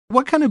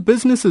What kind of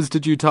businesses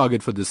did you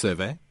target for the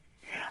survey?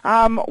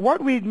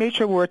 What we made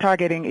sure we were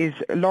targeting is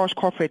large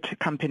corporate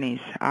companies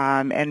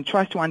and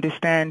tries to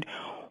understand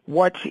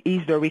what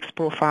is the risk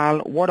profile,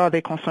 what are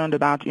they concerned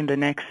about in the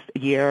next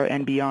year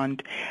and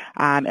beyond.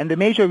 And the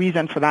major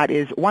reason for that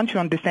is once you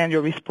understand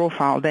your risk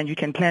profile, then you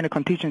can plan a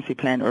contingency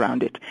plan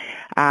around it.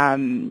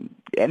 And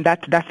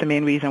that's the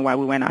main reason why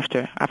we went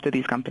after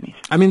these companies.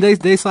 I mean,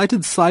 they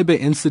cited cyber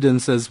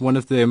incidents as one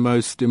of their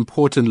most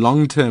important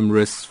long-term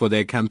risks for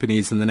their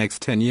companies in the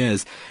next 10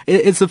 years.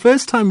 It's the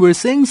first time we're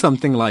seeing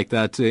something like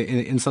that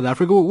in South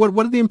Africa.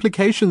 What are the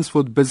implications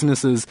for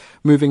businesses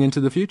moving into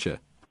the future?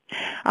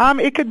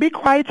 It could be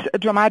quite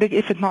dramatic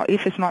if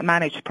it's not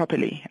managed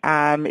properly.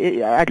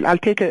 I'll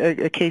take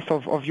a case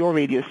of your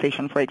radio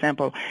station, for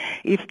example.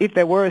 If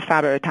there were a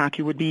cyber attack,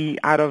 you would be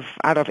out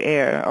of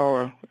air,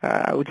 or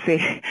I would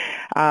say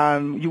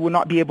you would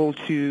not be able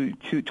to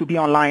be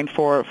online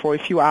for a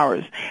few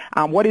hours.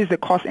 What is the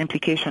cost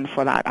implication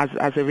for that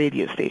as a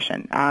radio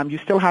station? You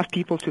still have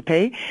people to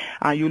pay.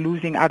 You're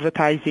losing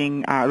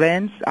advertising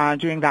rents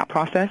during that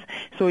process,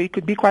 so it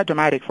could be quite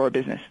dramatic for a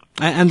business.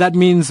 And that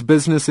means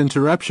business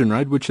interruption,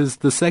 right, which is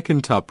the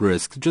second top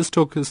risk. Just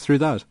talk us through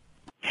that.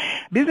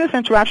 Business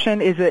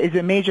interruption is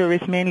a major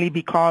risk, mainly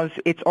because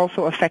it's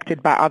also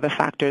affected by other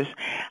factors.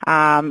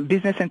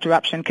 Business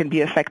interruption can be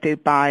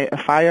affected by a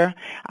fire.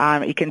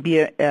 It can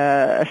be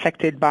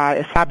affected by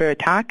a cyber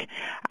attack.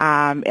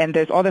 And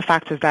there's other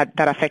factors that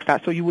affect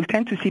that. So you will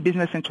tend to see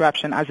business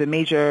interruption as a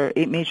major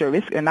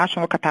risk. A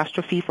national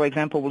catastrophe, for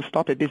example, will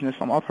stop a business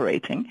from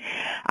operating.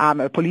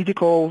 A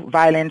political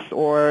violence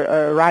or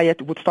a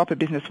riot would stop a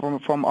business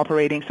from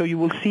operating. So you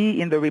will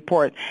see in the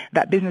report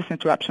that business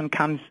interruption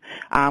comes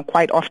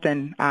quite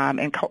often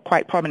and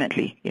quite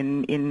prominently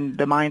in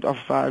the mind of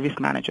risk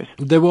managers.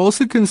 They were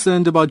also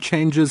concerned about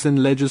changes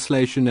in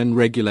legislation and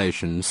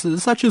regulations,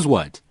 such as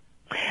what?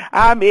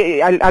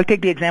 I'll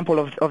take the example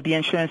of the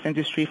insurance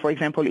industry, for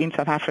example, in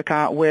South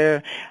Africa,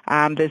 where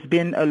there's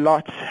been a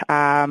lot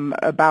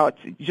about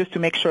just to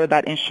make sure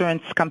that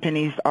insurance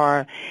companies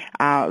are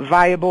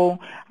viable.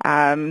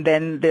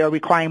 Then they are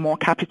requiring more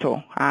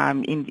capital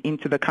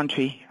into the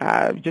country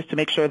just to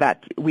make sure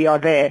that we are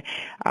there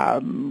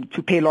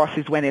to pay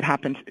losses when it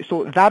happens.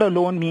 So that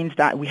alone means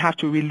that we have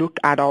to relook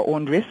at our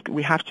own risk.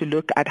 We have to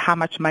look at how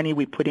much money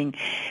we're putting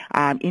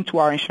into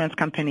our insurance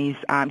companies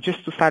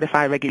just to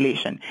satisfy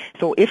regulation.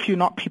 So if you're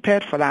not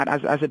prepared for that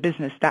as a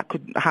business, that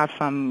could have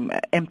some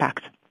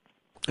impact.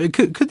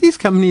 Could these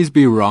companies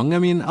be wrong? I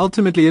mean,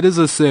 ultimately it is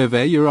a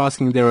survey. You're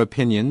asking their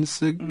opinions.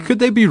 Could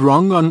they be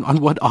wrong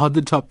on what are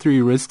the top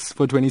three risks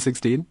for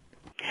 2016?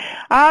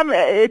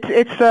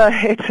 It's an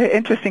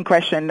interesting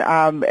question.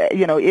 As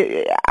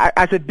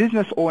a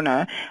business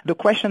owner, the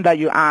question that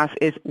you ask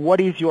is,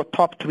 what is your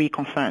top three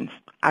concerns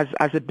as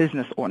a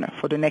business owner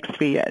for the next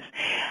 3 years?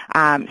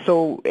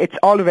 So it's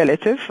all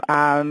relative.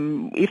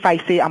 If I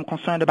say I'm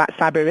concerned about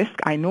cyber risk,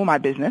 I know my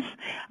business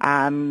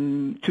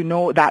to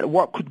know that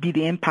what could be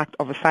the impact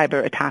of a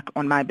cyber attack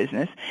on my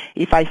business.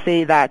 If I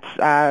say that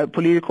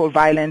political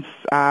violence,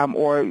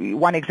 or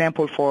one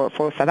example for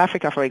South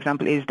Africa, for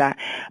example, is that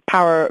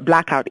power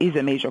blackout is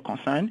a major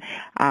concern.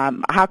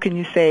 How can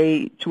you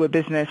say to a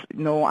business,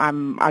 no,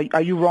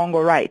 are you wrong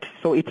or right?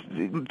 So it's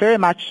very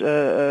much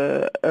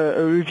a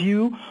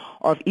review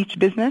of each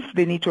business.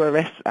 They need to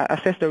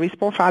assess the risk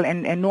profile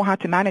and know how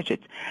to manage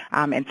it.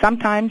 And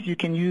sometimes you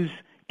can use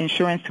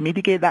insurance to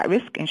mitigate that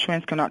risk.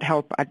 Insurance cannot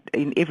help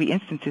in every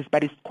instance,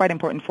 but it's quite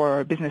important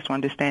for a business to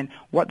understand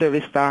what the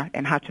risks are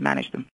and how to manage them.